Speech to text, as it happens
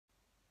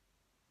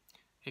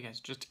Hey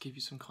guys, just to give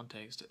you some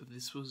context,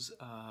 this was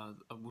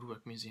a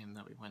woodwork museum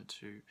that we went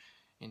to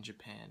in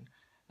Japan,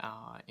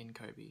 in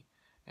Kobe,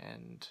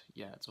 and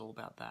yeah, it's all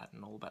about that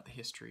and all about the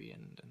history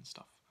and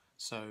stuff.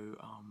 So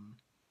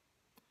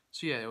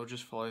yeah, it'll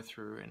just follow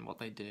through and what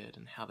they did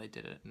and how they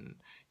did it, and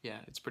yeah,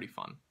 it's pretty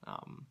fun.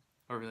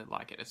 I really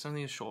like it. It's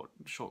only a short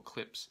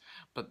clips,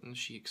 but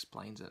she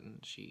explains it and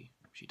she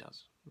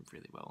does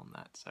really well on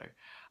that. So have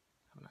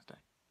a nice day.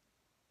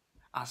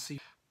 I'll see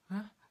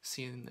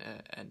you in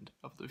the end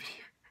of the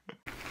video.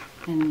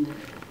 And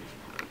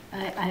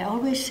I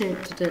always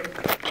said that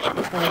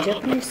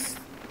Japanese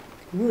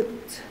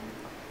wood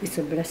is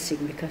a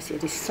blessing because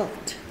it is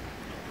soft.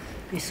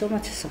 It's so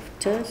much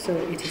softer, so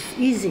it is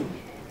easy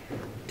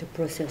to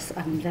process,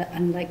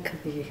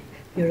 unlike the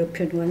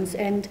European ones.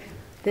 And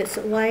that's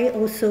why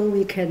also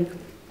we can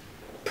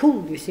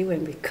pull, you see,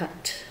 when we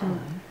cut.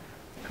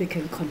 We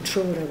can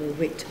control our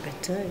weight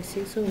better, you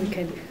see, so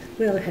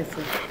we'll have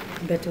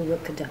a better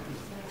work done.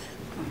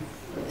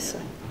 So,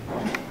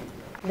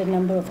 the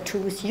number of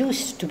tools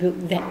used to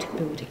build that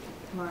building.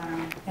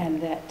 Wow.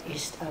 And that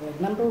is our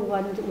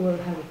 #1 World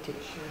Heritage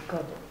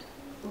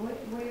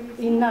recorded.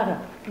 In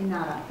Nara. In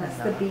Nara. That's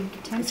the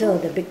big temple? So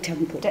the big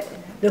temple.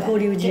 The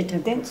Horyuji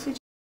temple.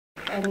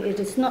 And it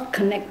is not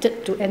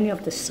connected to any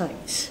of the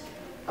sites.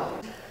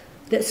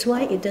 That's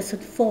why it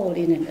doesn't fall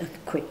in an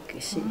earthquake,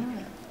 you see.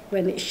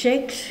 When it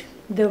shakes,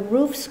 the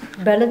roofs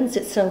balance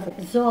itself,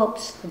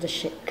 absorbs the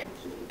shake.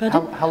 But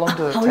How long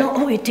does it take?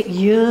 Oh, it takes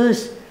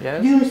years.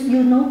 Yes?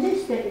 You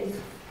notice that it's,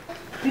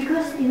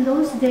 because in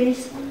those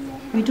days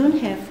we don't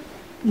have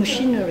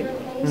machinery.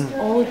 It's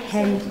all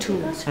hand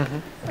tools.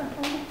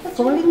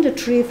 Falling the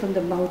tree from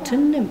the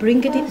mountain and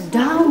bringing it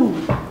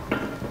down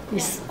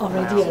is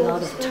already a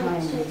lot of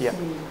time. Yeah.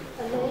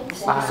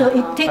 So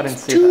it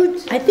takes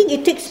I think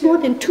it takes more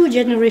than 2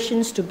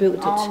 generations to build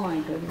it. Oh my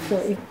goodness.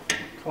 So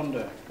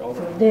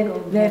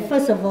then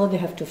first of all, they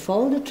have to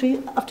fall the tree.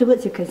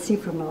 Afterwards, you can see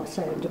from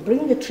outside. To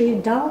bring the tree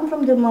down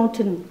from the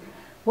mountain,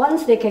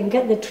 once they can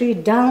get the tree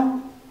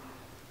down,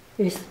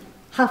 is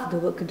half the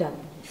work done.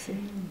 You see,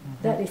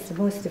 that is the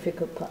most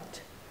difficult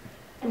part.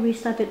 We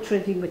started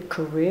trading with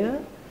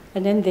Korea,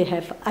 and then they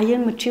have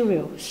iron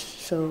materials.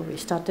 So we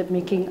started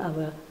making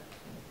our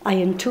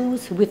iron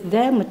tools with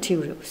their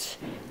materials.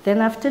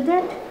 Then after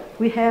that,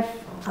 we have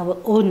our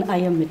own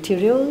iron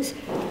materials,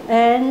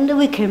 and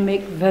we can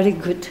make very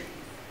good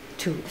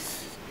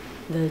tools.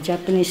 The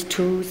Japanese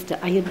tools, the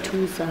iron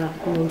tools are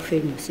world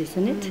famous,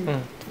 isn't it?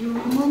 You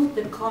remove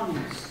the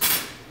corners.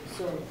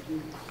 So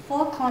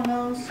 4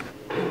 corners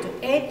into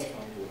 8,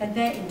 and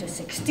then into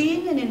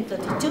 16, and into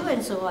 32,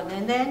 and so on.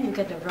 And then you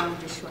get a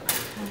roundish one.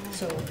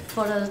 So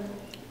for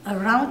a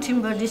round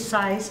timber this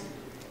size,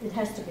 it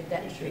has to be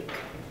that big.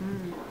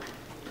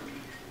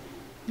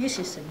 This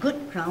is a good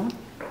round.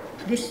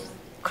 This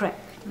crack.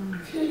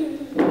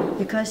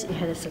 Because it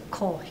has a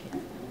core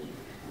here.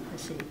 You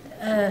see,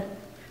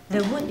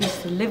 the wood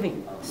is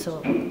living,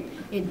 so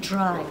it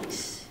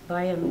dries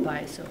by and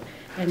by. So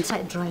and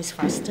it dries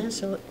faster,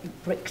 so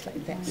it breaks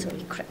like that. So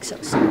it cracks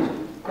outside.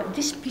 But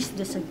this piece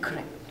doesn't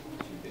crack.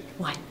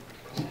 Why?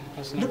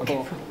 Look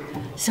carefully.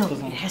 So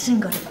it hasn't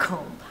got a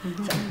core.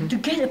 So to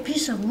get a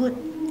piece of wood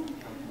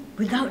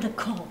without a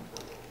core,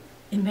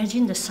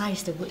 imagine the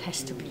size the wood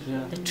has to be.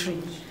 The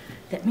tree.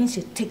 That means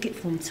you take it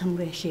from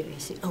somewhere here, you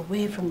see,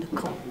 away from the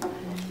core.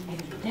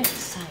 And that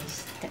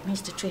size, that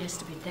means the tree has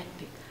to be that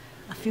big,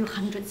 a few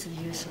hundreds of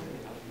years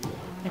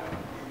old.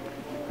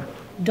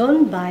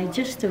 Don't buy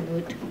just the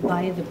wood,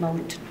 buy the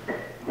mountain.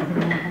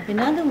 In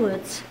other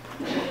words,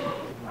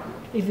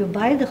 if you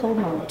buy the whole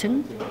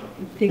mountain,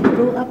 they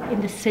grow up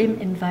in the same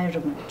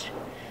environment.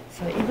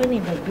 So even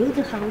if they build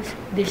a house,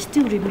 they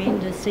still remain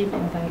in the same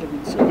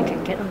environment, so they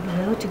can get on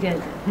well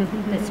together.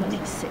 That's what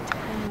he said.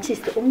 This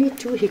is the only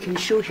tool he can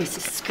show his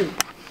skill.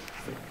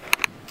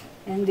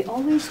 And they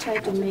always try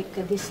to make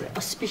these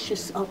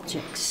auspicious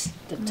objects.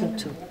 The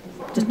turtle,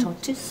 the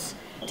tortoise,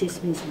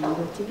 this means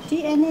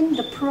longevity, and then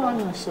the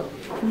prawn also.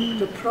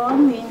 The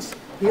prawn means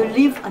you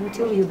live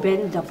until you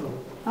bend double.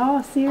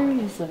 Oh,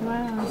 seriously?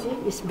 Wow. See,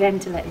 it's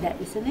bent like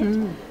that, isn't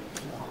it?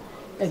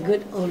 A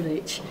good old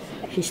age.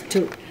 His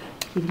tool.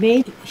 He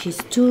made his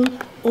tool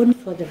only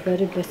for the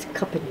very best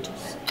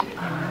carpenters.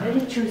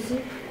 Very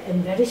choosy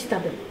and very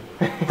stubborn.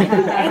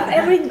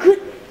 Very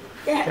good.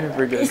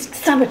 It's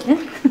stubborn,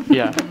 eh?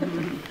 Yeah.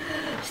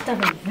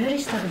 Stubborn, very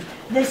stubborn.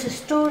 There's a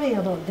story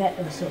about that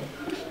also.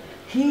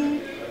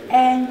 He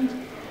and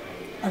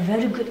a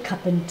very good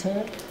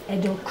carpenter,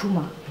 Edo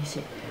Kuma, you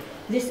see.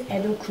 This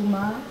Edo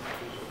Kuma,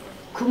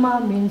 Kuma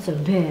means a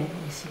bear,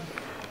 you see.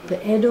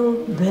 The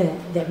Edo bear,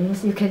 that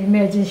means you can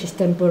imagine his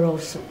temper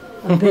also,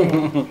 a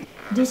bear.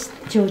 This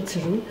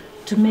Jotaro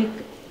to make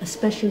a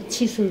special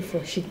chisel for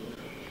him.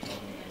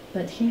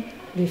 But he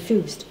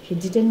refused. He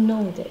didn't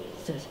know that.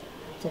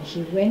 So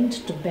he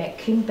went to beg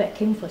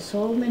him for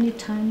so many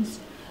times.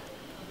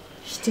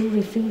 Still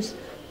refused.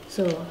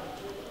 So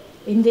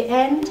in the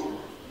end,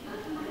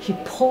 he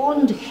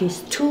pawned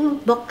his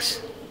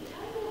toolbox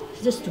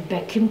just to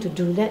beg him to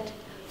do that.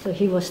 So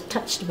he was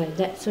touched by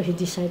that, so he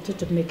decided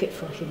to make it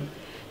for him.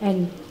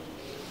 And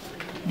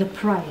the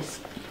price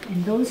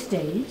in those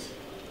days,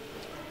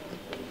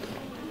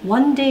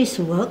 one day's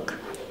work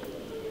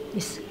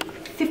is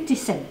 50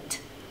 cents.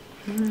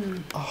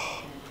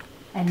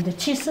 And the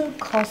chisel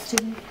cost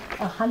him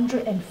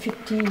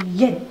 150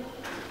 yen.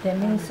 That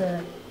means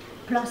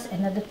plus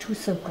another 2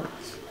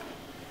 circles.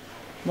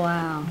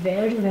 Wow.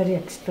 Very, very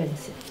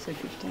expensive. So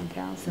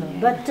 15,000. So, yeah.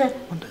 but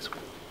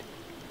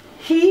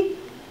he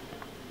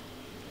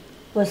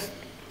was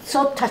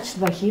so touched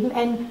by him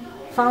and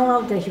found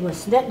out that he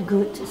was that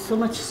good, so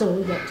much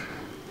so that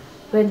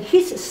when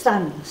his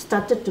son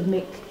started to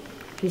make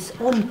his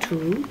own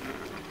tool,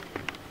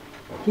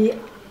 he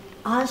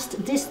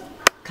asked this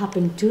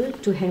carpenter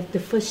to have the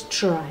first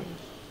try.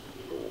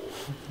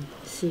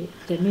 See,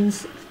 that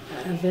means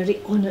a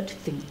very honored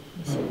thing,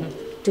 you see,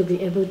 to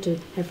be able to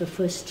have a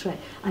first try.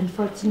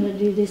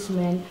 Unfortunately, this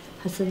man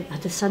hasn't,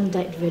 the son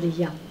died very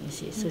young, you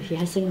see, so he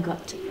hasn't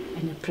got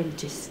an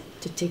apprentice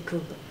to take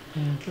over.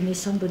 Only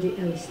somebody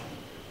else,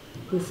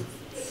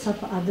 some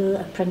other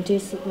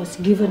apprentice was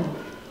given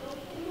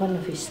one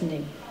of his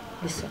name,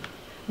 this one.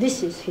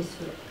 This is his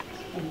work,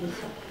 and this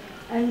one.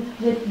 And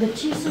the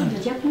chisel,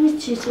 the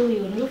Japanese chisel,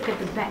 you look at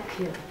the back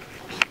here.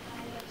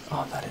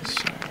 Oh, that is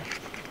so...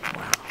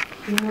 Wow.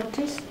 You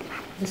notice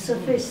the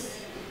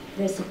surface,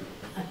 there's a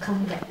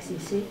convex, you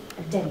see,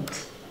 a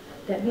dent.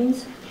 That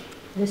means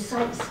the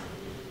sides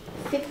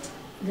fit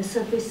the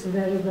surface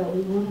very well,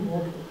 it won't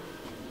wobble.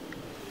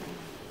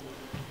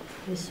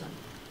 This one,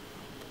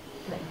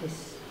 like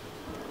this,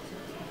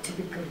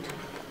 typical tool.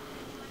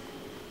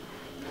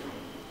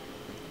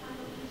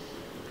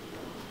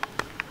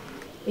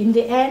 In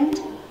the end,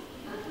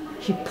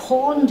 he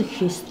pawned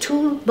his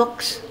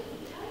toolbox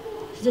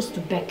just to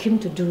beg him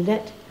to do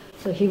that.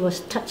 So he was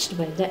touched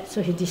by that,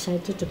 so he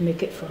decided to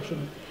make it for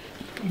him.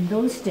 In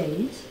those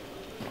days,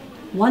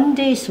 one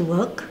day's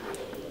work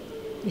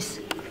is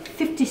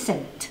 50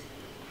 cents.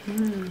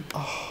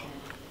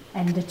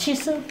 And the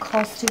chisel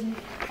cost him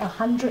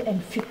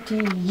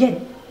 150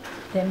 yen.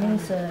 That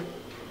means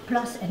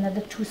plus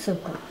another 2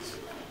 circles.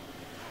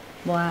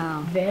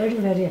 Wow. Very,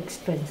 very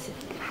expensive.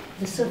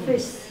 The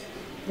surface,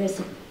 there's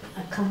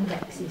a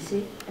convex, you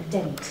see, a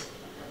dent.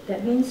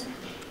 That means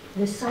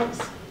the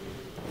sides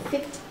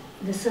fit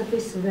the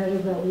surface very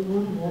well, it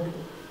won't wobble.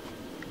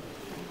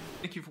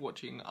 Thank you for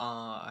watching.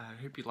 I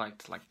hope you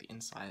liked the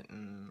insight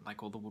and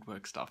all the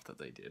woodwork stuff that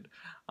they did.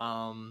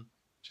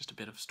 Just a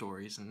bit of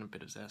stories and a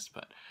bit of zest.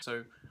 But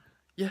so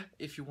yeah,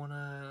 if you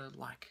wanna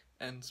like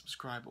and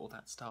subscribe, all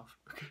that stuff,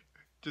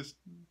 just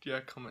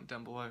comment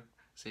down below,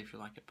 see if you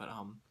like it. But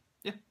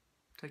yeah,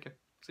 take care.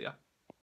 See ya.